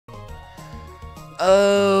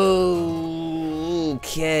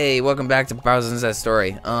Okay, welcome back to Bowser's Inside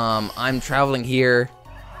Story. I'm traveling here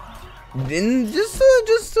in just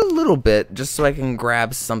a little bit, just so I can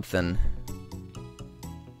grab something.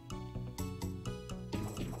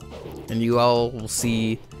 And you all will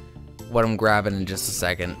see what I'm grabbing in just a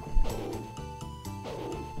second.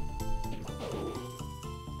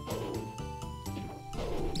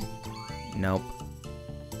 Nope.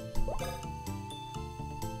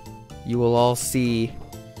 You will all see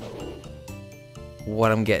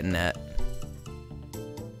what I'm getting at.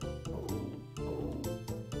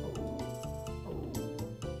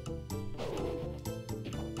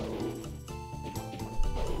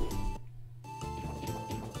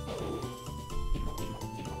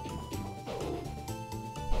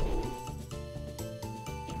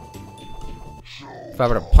 If I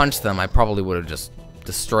were to punch them, I probably would have just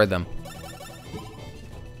destroyed them.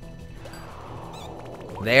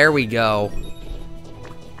 There we go.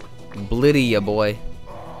 Blitty, ya boy.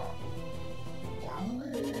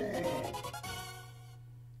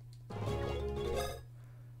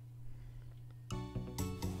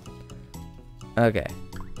 Okay.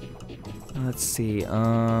 Let's see.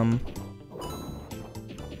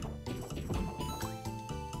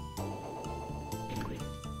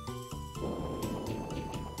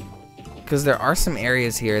 Because there are some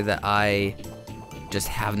areas here that I just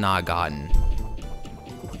have not gotten.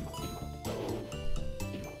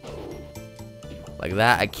 Like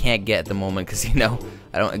that I can't get at the moment because, you know,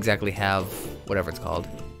 I don't exactly have whatever it's called.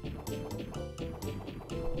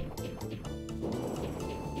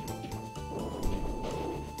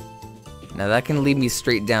 Now that can lead me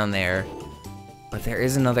straight down there, but there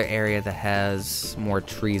is another area that has more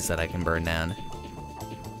trees that I can burn down.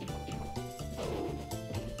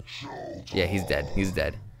 Yeah, he's dead. He's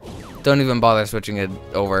dead. Don't even bother switching it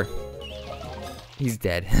over. He's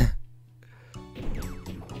dead.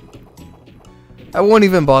 I won't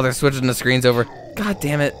even bother switching the screens over. God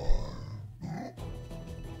damn it.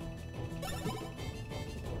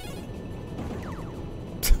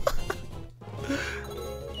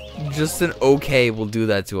 Just an okay will do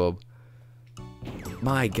that to him.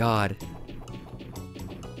 My God.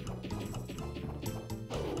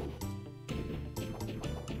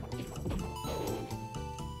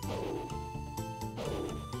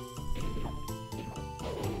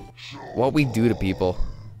 What we do to people.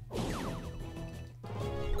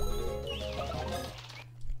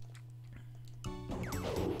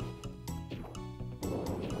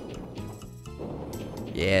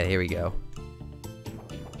 Yeah, here we go.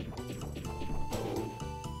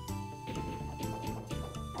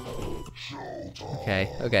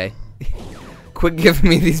 Okay, okay. Quit giving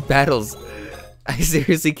me these battles. I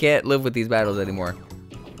seriously can't live with these battles anymore.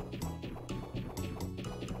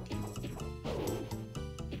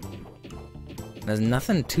 There's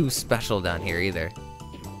nothing too special down here either.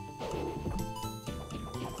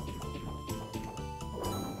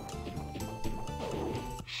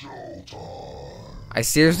 I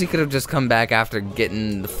seriously could have just come back after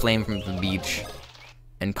getting the flame from the beach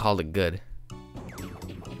and called it good.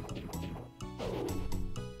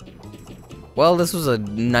 Well, this was a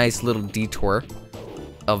nice little detour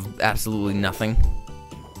of absolutely nothing.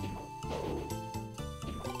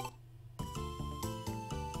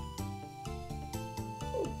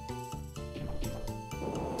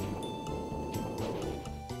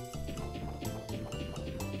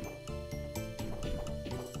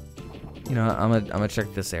 You know, I'm gonna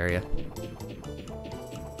check this area.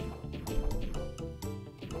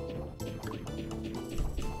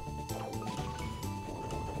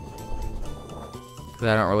 Cause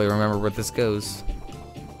I don't really remember where this goes.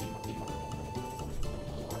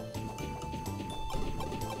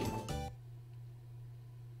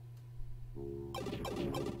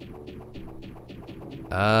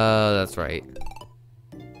 Oh, that's right.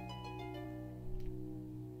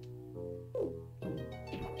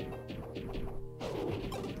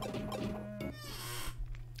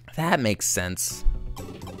 That makes sense.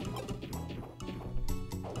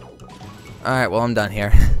 Alright, well, I'm done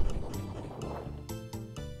here.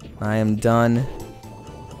 I am done.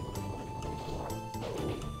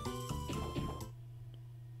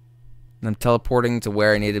 And I'm teleporting to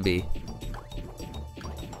where I need to be.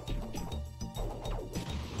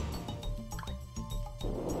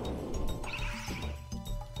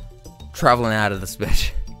 Traveling out of this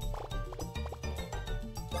bitch.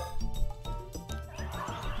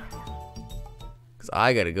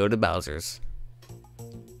 I gotta go to Bowser's.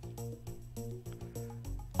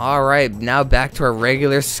 Alright, now back to our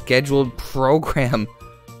regular scheduled program.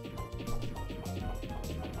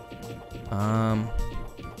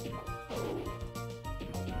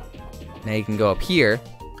 Now you can go up here.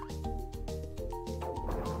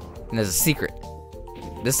 And there's a secret.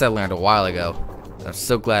 This I learned a while ago. I'm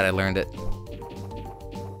so glad I learned it.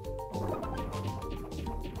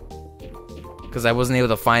 Because I wasn't able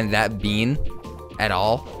to find that bean at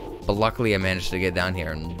all. But luckily I managed to get down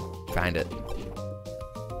here and find it.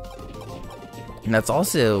 And that's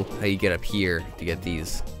also how you get up here to get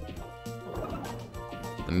these.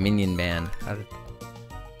 The minion band. I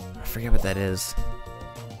forget what that is.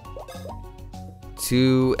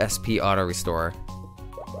 2 SP auto restore.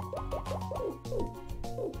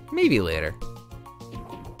 Maybe later.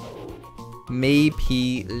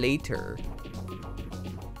 Maybe later.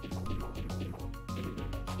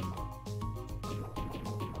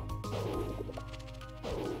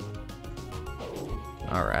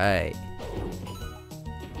 All right.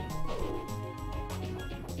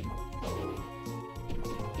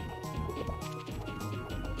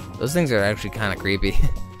 Those things are actually kind of creepy.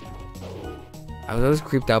 I was always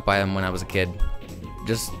creeped out by them when I was a kid.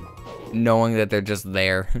 Just knowing that they're just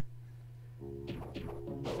there.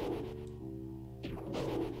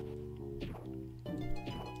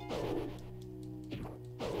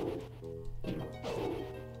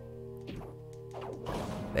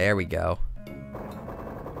 There we go.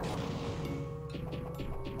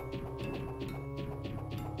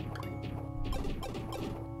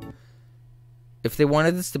 If they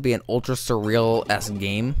wanted this to be an ultra surreal-esque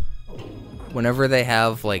game, whenever they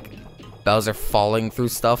have like Bowser falling through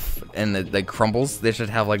stuff and it like crumbles, they should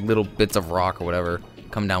have like little bits of rock or whatever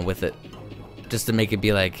come down with it, just to make it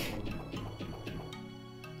be like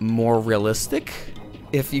more realistic.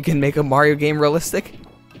 If you can make a Mario game realistic,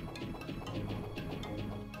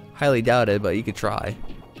 highly doubted, but you could try.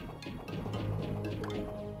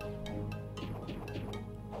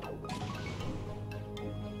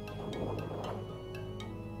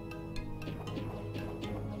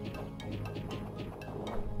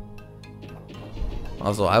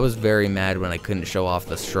 Also, I was very mad when I couldn't show off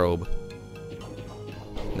the strobe.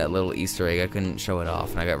 That little Easter egg, I couldn't show it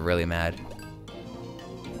off, and I got really mad.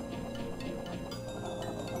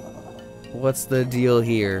 What's the deal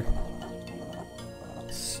here?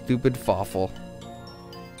 Stupid Fawful.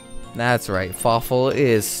 That's right, Fawful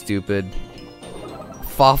is stupid.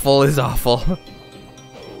 Fawful is awful.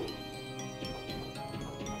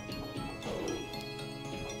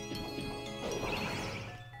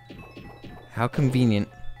 How convenient.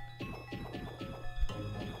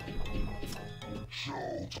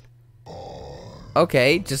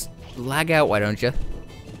 Okay, just lag out, why don't you?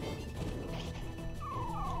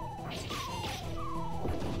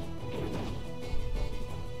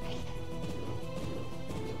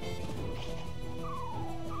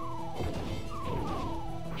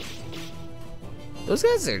 Those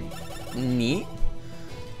guys are neat.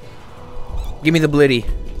 Give me the blitty.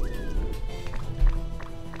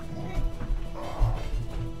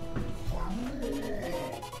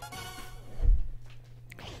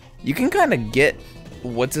 You can kind of get,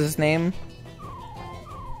 what's his name?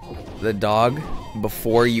 The dog,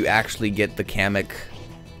 before you actually get the Kamek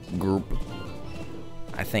group,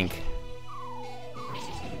 I think.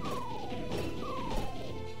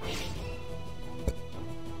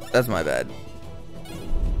 That's my bad.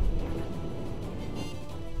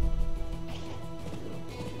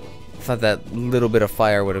 I thought that little bit of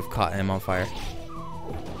fire would have caught him on fire.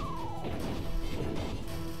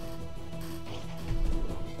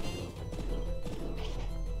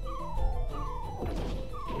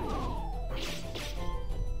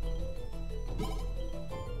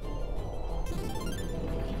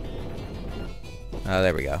 Oh,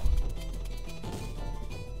 there we go.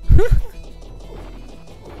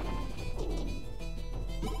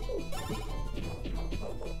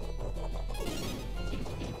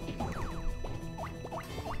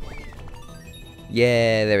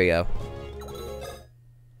 Yeah, there we go.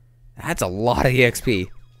 That's a lot of EXP.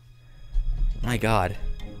 My God.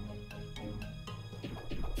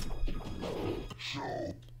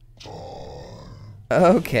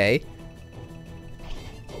 Okay.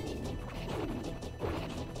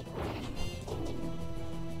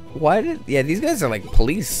 Why did... Yeah, these guys are like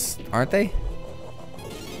police, aren't they?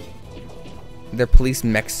 They're police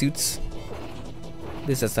mech suits. At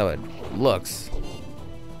least that's how it looks.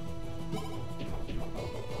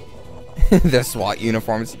 They're SWAT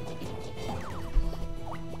uniforms.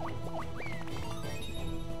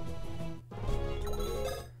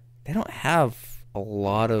 They don't have a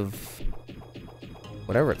lot of...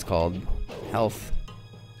 whatever it's called. Health.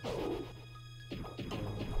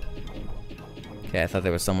 Okay, I thought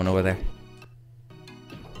there was someone over there.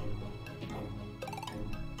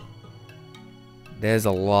 There's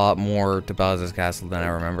a lot more to Bowser's Castle than I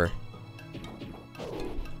remember.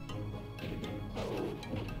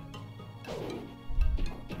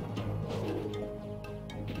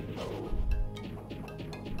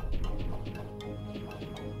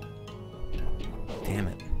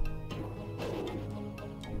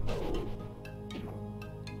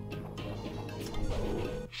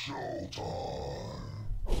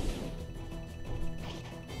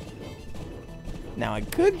 Now I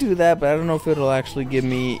could do that, but I don't know if it'll actually give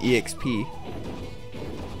me EXP.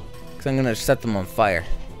 Because I'm gonna set them on fire.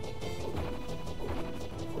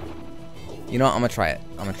 You know what? I'm gonna try it.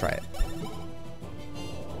 I'm gonna try it.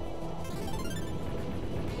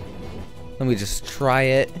 Let me just try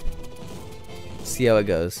it. See how it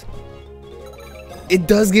goes. It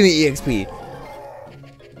does give me EXP.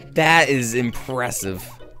 That is impressive.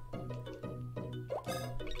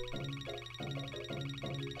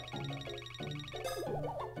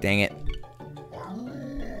 Dang it.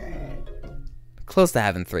 Close to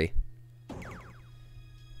having 3.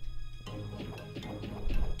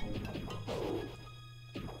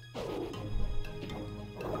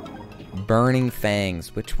 Burning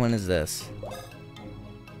Fangs. Which one is this?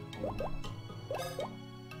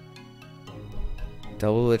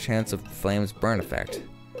 Double the chance of flames burn effect.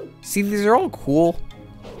 See, these are all cool,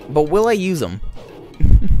 but will I use them?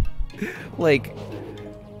 Like,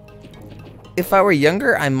 if I were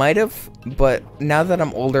younger, I might have, but now that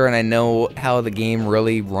I'm older and I know how the game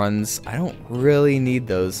really runs, I don't really need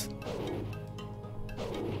those.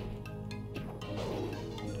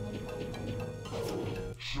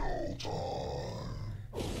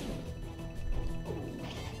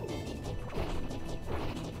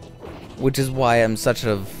 Which is why I'm such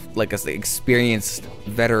a like a experienced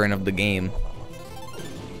veteran of the game.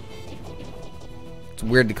 It's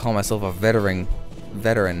weird to call myself a veteran.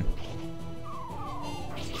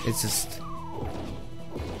 It's just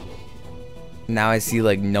now I see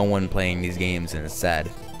like no one playing these games and it's sad.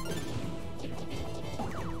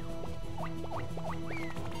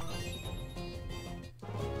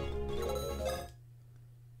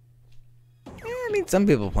 I mean, some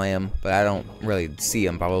people play them, but I don't really see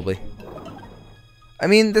them probably. I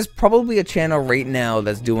mean, there's probably a channel right now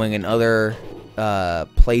that's doing another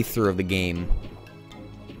playthrough of the game,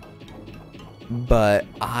 but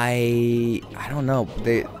I don't know.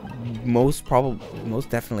 They most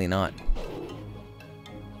definitely not.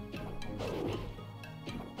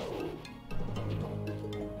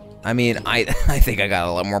 I mean, I think I got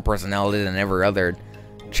a lot more personality than every other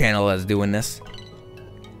channel that's doing this.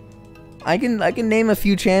 I can name a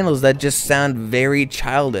few channels that just sound very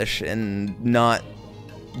childish and not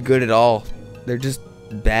good at all. They're just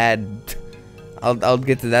bad. I'll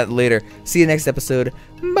get to that later. See you next episode.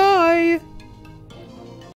 Bye.